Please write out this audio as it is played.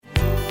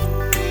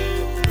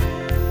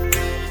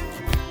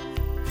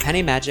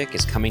Penny Magic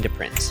is coming to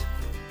print.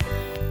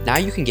 Now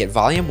you can get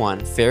Volume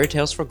 1, Fairy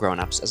Tales for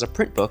Grown-Ups, as a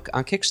print book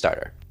on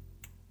Kickstarter.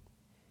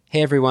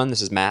 Hey everyone,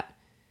 this is Matt.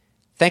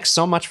 Thanks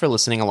so much for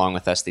listening along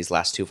with us these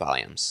last 2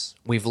 volumes.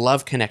 We've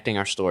loved connecting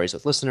our stories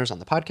with listeners on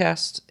the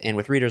podcast and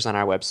with readers on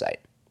our website.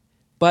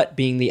 But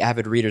being the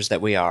avid readers that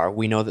we are,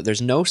 we know that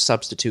there's no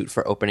substitute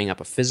for opening up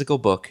a physical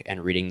book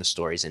and reading the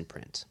stories in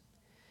print.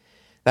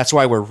 That's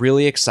why we're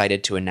really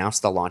excited to announce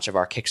the launch of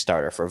our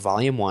Kickstarter for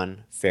Volume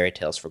 1, Fairy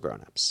Tales for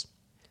Grown-Ups.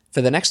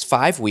 For the next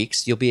 5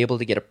 weeks, you'll be able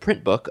to get a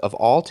print book of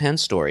all 10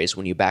 stories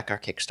when you back our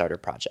Kickstarter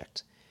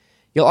project.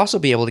 You'll also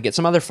be able to get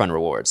some other fun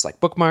rewards, like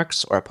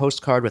bookmarks or a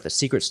postcard with a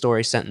secret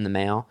story sent in the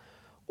mail,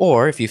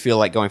 or if you feel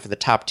like going for the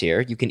top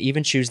tier, you can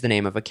even choose the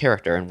name of a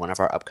character in one of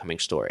our upcoming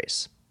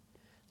stories.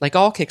 Like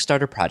all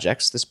Kickstarter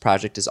projects, this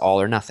project is all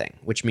or nothing,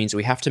 which means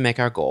we have to make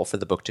our goal for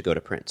the book to go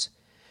to print.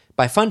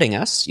 By funding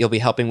us, you'll be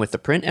helping with the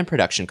print and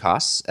production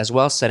costs, as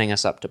well as setting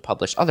us up to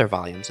publish other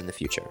volumes in the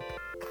future.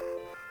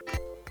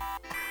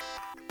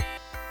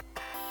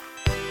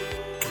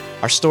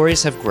 Our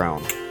stories have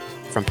grown,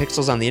 from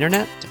pixels on the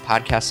internet to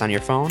podcasts on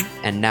your phone,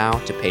 and now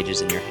to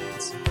pages in your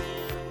hands.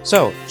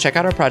 So, check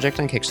out our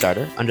project on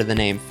Kickstarter under the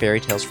name Fairy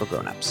Tales for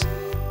Grown-Ups.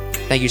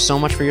 Thank you so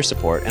much for your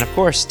support, and of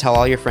course, tell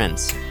all your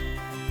friends.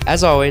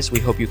 As always, we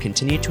hope you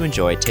continue to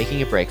enjoy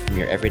taking a break from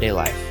your everyday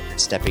life and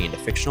stepping into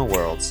fictional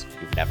worlds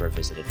you've never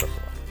visited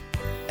before.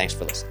 Thanks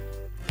for listening.